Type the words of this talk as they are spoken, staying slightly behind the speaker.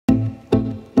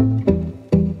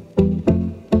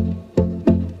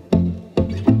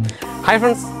Hi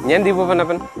friends, I am Deepu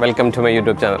Ponnappan. Welcome to my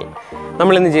YouTube channel.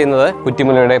 നമ്മൾ ഇന്ന് ചെയ്യുന്നത്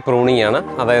കുറ്റിമുല്ലയുടെ pruning ആണ്.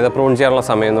 അതായത് പ്രൂൺ ചെയ്യാനുള്ള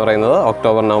സമയം എന്ന് പറയുന്നത്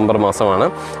ഒക്ടോബർ നവംബർ മാസമാണ്.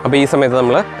 അപ്പോൾ ഈ സമയത്ത്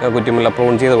നമ്മൾ കുറ്റിമുല്ല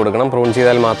പ്രൂൺ ചെയ്ത് കൊടുക്കണം. പ്രൂൺ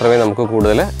ചെയ്താൽ മാത്രമേ നമുക്ക്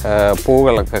കൂടുതൽ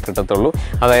പൂവുകളൊക്കെ കിട്ടത്തുള്ളൂ.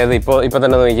 അതായത് ഇപ്പോൾ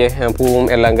തന്നെ നോക്കിയേ പൂവും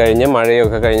എല്ലാം കഴിഞ്ഞ്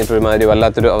മഴയൊക്കെ കഴിഞ്ഞിട്ട് ഒരുമാതിരി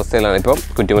വല്ലാത്തൊരു അവസ്ഥയിലാണ് ഇപ്പോൾ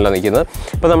കുറ്റിമുല്ല നിൽക്കുന്നത്.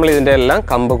 അപ്പോൾ നമ്മൾ ഇതിൻ്റെ എല്ലാം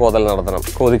കമ്പ് കോതൽ നടത്തണം.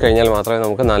 കോതി കഴിഞ്ഞാൽ മാത്രമേ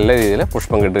നമുക്ക് നല്ല രീതിയിൽ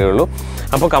പുഷ്പം കിട്ടുകയുള്ളൂ.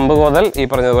 അപ്പോൾ കമ്പ് കോതൽ ഈ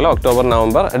പറഞ്ഞതുപോലെ ഒക്ടോബർ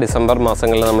നവംബർ ഡിസംബർ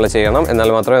മാസങ്ങളിൽ നമ്മൾ ചെയ്യണം.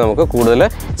 എന്നാൽ മാത്രമേ നമുക്ക് കൂടുതൽ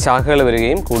ശാഖകൾ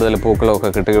വരികയും കൂടുതൽ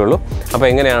പൂക്കളൊക്കെ കിട്ടുകയുള്ളൂ. അപ്പോൾ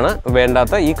എങ്ങനെയാണ്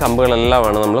വേണ്ടാത്ത ഈ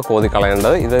കമ്പുകളെല്ലാമാണ് നമ്മൾ കോതി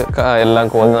കളയേണ്ടത്. ഇത് എല്ലാം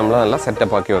കോതി നമ്മൾ നല്ല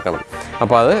സെറ്റപ്പ് ആക്കി വെക്കണം.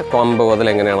 അപ്പോൾ അത് കമ്പ് കോതൽ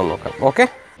എങ്ങനെയാണെന്ന് നോക്കാം. ഓക്കെ,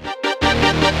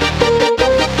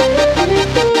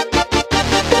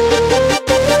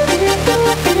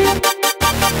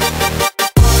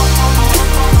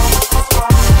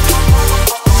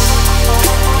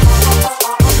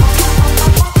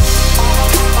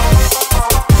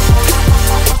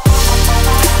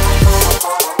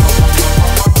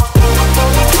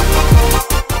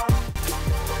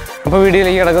 അപ്പോൾ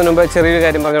വീഡിയോയിലേക്ക് കിടക്കുന്നതിന് മുമ്പ് ചെറിയൊരു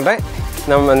കാര്യം പറഞ്ഞോട്ടെ.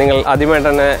 നിങ്ങൾ ആദ്യമായിട്ട്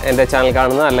തന്നെ എൻ്റെ ചാനൽ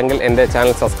കാണുന്ന അല്ലെങ്കിൽ എൻ്റെ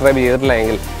ചാനൽ സബ്സ്ക്രൈബ് ചെയ്തിട്ടില്ല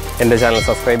എങ്കിൽ എൻ്റെ ചാനൽ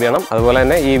സബ്സ്ക്രൈബ് ചെയ്യണം. അതുപോലെ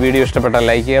തന്നെ ഈ വീഡിയോ ഇഷ്ടപ്പെട്ടാൽ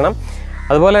ലൈക്ക് ചെയ്യണം.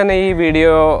 അതുപോലെ തന്നെ ഈ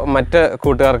വീഡിയോ മറ്റ്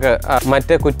കൂട്ടുകാർക്ക്,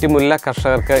 മറ്റ് കുറ്റിമുല്ല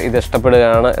കർഷകർക്ക് ഇത്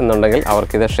ഇഷ്ടപ്പെടുകയാണ് എന്നുണ്ടെങ്കിൽ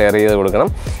അവർക്കിത് ഷെയർ ചെയ്ത് കൊടുക്കണം.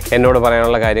 എന്നോട്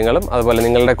പറയാനുള്ള കാര്യങ്ങളും അതുപോലെ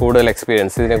നിങ്ങളുടെ കൂടുതൽ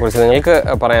എക്സ്പീരിയൻസ്, ഇതിനെക്കുറിച്ച് നിങ്ങൾക്ക്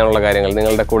പറയാനുള്ള കാര്യങ്ങൾ,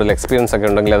 നിങ്ങളുടെ കൂടുതൽ എക്സ്പീരിയൻസ് ഒക്കെ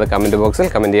ഉണ്ടെങ്കിൽ അത് കമൻറ്റ് ബോക്സിൽ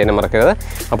കമൻറ്റ് ചെയ്യാനും മറക്കരുത്.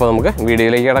 അപ്പോൾ നമുക്ക്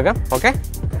വീഡിയോയിലേക്ക് കിടക്കാം. ഓക്കെ,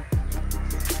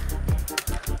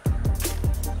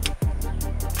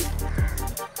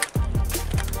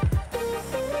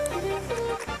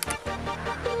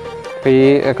 അപ്പോൾ ഈ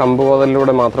കമ്പ്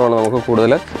കോതലിലൂടെ മാത്രമാണ് നമുക്ക്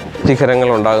കൂടുതൽ ശിഖരങ്ങൾ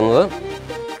ഉണ്ടാകുന്നത്.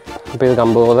 അപ്പോൾ ഇത്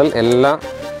കമ്പ് കോതൽ എല്ലാ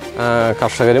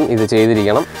കർഷകരും ഇത്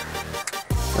ചെയ്തിരിക്കണം.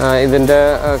 ഇതിൻ്റെ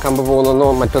കമ്പ് പോകുന്നൊന്നോ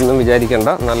മറ്റൊന്നും വിചാരിക്കേണ്ട.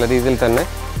 നല്ല രീതിയിൽ തന്നെ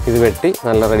ഇത് വെട്ടി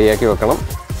നല്ല റെഡിയാക്കി വെക്കണം.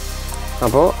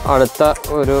 അപ്പോൾ അടുത്ത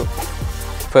ഒരു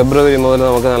ഫെബ്രുവരി മുതൽ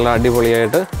നമുക്ക് നല്ല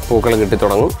അടിപൊളിയായിട്ട് പൂക്കൾ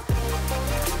കിട്ടിത്തുടങ്ങും.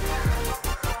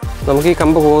 നമുക്ക് ഈ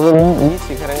കമ്പ് പോകുന്ന ഈ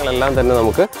ശിഖരങ്ങളെല്ലാം തന്നെ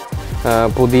നമുക്ക്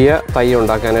പുതിയ തൈ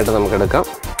ഉണ്ടാക്കാനായിട്ട് നമുക്കെടുക്കാം.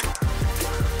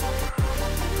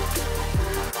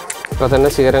 ഇപ്പോൾ തന്നെ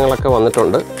ശിഖരങ്ങളൊക്കെ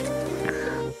വന്നിട്ടുണ്ട്.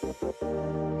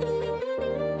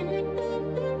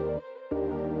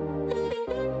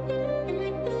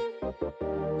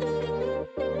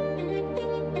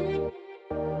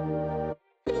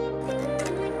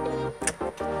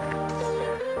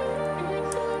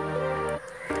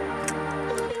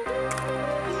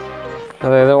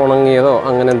 അതായത് ഉണങ്ങിയതോ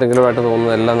അങ്ങനെ എന്തെങ്കിലുമായിട്ട്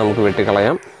തോന്നുന്നതെല്ലാം നമുക്ക്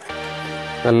വെട്ടിക്കളയാം.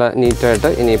 നല്ല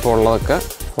നീറ്റായിട്ട് ഇനിയിപ്പോൾ ഉള്ളതൊക്കെ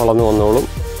വളർന്നു വന്നോളും.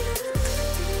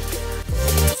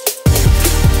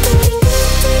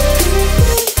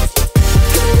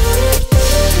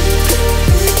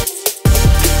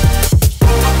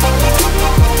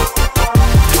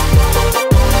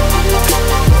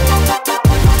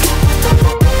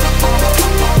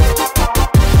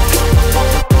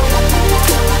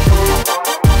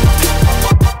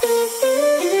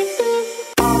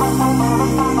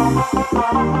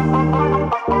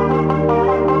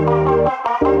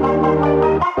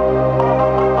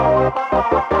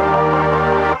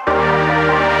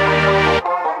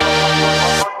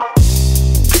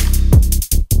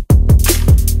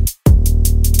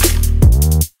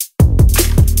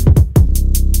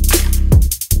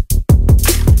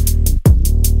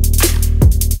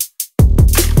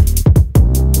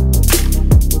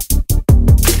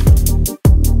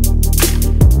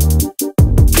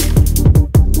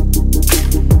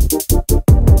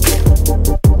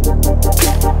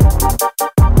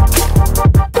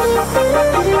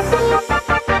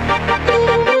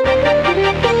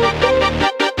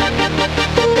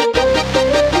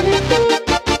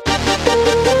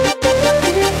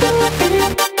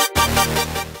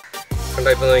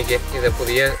 ഇപ്പോൾ നോക്കിയേ, ഇത്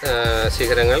പുതിയ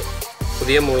ശിഖരങ്ങൾ,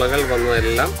 പുതിയ മുളകൾ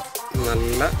വന്നതെല്ലാം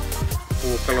നല്ല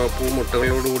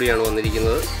പൂമുട്ടകളോടുകൂടിയാണ്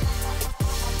വന്നിരിക്കുന്നത്.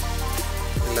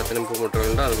 എല്ലാത്തിനും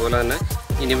പൂമുട്ടകളുണ്ട്. അതുപോലെ തന്നെ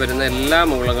ഇനി വരുന്ന എല്ലാ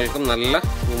മുളകൾക്കും നല്ല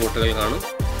പൂമുട്ടകൾ കാണും.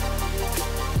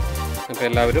 അപ്പോൾ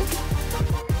എല്ലാവരും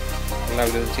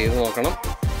ഇത് ചെയ്ത് നോക്കണം.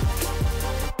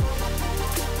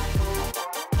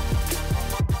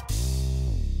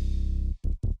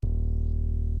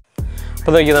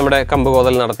 അപ്പോൾ നോക്കി നമ്മുടെ കമ്പ്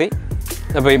കോതൽ നടത്തി.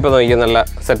 അപ്പോൾ ഇപ്പോൾ നോക്കി നല്ല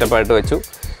സെറ്റപ്പായിട്ട് വെച്ചു.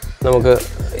 നമുക്ക്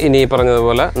ഇനി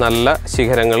പറഞ്ഞതുപോലെ നല്ല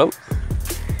ശിഖരങ്ങളും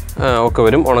ഒക്കെ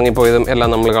വരും. ഉണങ്ങിപ്പോയതും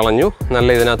എല്ലാം നമ്മൾ കളഞ്ഞു. നല്ല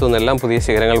ഇതിനകത്തു നിന്നെല്ലാം പുതിയ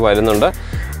ശിഖരങ്ങൾ വരുന്നുണ്ട്.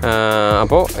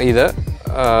 അപ്പോൾ ഇത്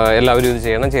എല്ലാവരും ഇത്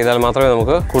ചെയ്യണം. ചെയ്താൽ മാത്രമേ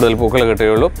നമുക്ക് കൂടുതൽ പൂക്കൾ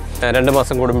കിട്ടുകയുള്ളൂ. 2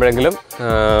 മാസം കൂടുമ്പോഴെങ്കിലും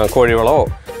കോഴിവളമോ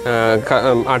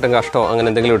ആട്ടും കാഷ്ടമോ അങ്ങനെ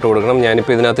എന്തെങ്കിലും ഇട്ട് കൊടുക്കണം.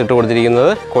 ഞാനിപ്പോൾ ഇതിനകത്ത് ഇട്ട്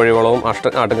കൊടുത്തിരിക്കുന്നത് കോഴിവളവും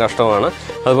ആട്ടും കാഷ്ടവുമാണ്.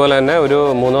 അതുപോലെ തന്നെ ഒരു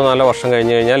 3-4 വർഷം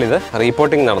കഴിഞ്ഞ് കഴിഞ്ഞാൽ ഇത്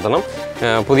റീപോട്ടിംഗ് നടത്തണം.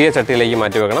 പുതിയ ചട്ടിയിലേക്ക്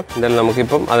മാറ്റി വെക്കണം. എന്തായാലും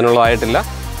നമുക്കിപ്പം അതിനുള്ളതായിട്ടില്ല.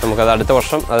 നമുക്കത് അടുത്ത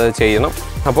വർഷം അത് ചെയ്യണം.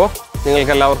 അപ്പോൾ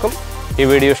നിങ്ങൾക്കെല്ലാവർക്കും ഈ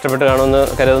വീഡിയോ ഇഷ്ടപ്പെട്ട് കാണുമെന്ന്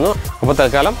കരുതുന്നു. അപ്പോൾ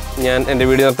തൽക്കാലം ഞാൻ എൻ്റെ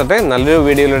വീഡിയോ നിർത്തട്ടെ. നല്ലൊരു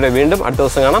വീഡിയോയിലൂടെ വീണ്ടും അടുത്ത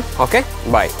ദിവസം കാണാം. Okay,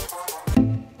 by.